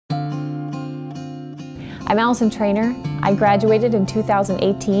I'm Alison Traynor. I graduated in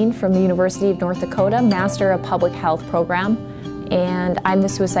 2018 from the University of North Dakota, Master of Public Health program, and I'm the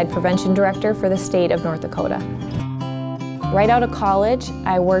Suicide Prevention Director for the state of North Dakota. Right out of college,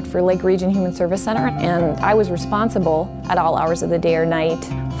 I worked for Lake Region Human Service Center, and I was responsible at all hours of the day or night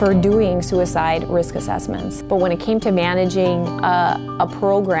for doing suicide risk assessments. But when it came to managing a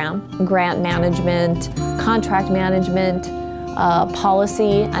program, grant management, contract management,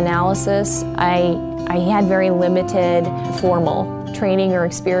 policy analysis, I had very limited formal training or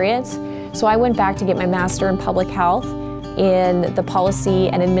experience. So I went back to get my Master in Public Health in the policy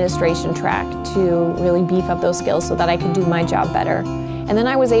and administration track to really beef up those skills so that I could do my job better. And then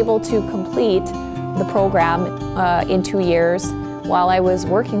I was able to complete the program in 2 years while I was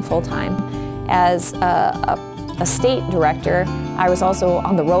working full-time. As a state director, I was also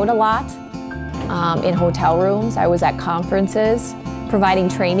on the road a lot, in hotel rooms. I was at conferences providing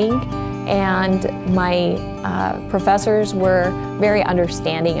training, and my professors were very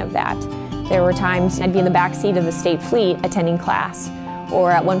understanding of that. There were times I'd be in the back seat of the state fleet attending class,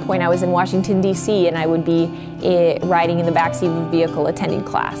 or at one point I was in Washington, D.C., and I would be riding in the back seat of a vehicle attending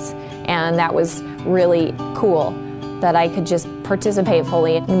class. And that was really cool that I could just participate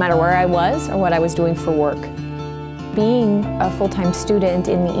fully no matter where I was or what I was doing for work. Being a full-time student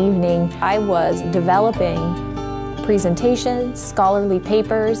in the evening, I was developing presentations, scholarly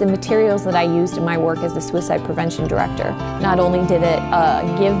papers, and materials that I used in my work as the Suicide Prevention Director. Not only did it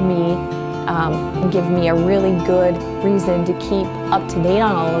give me a really good reason to keep up to date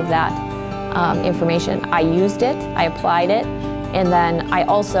on all of that information, I used it, I applied it, and then I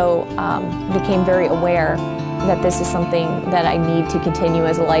also became very aware that this is something that I need to continue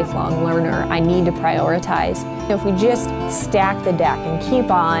as a lifelong learner. I need to prioritize. If we just stack the deck and keep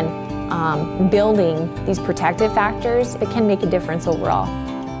on building these protective factors, it can make a difference overall.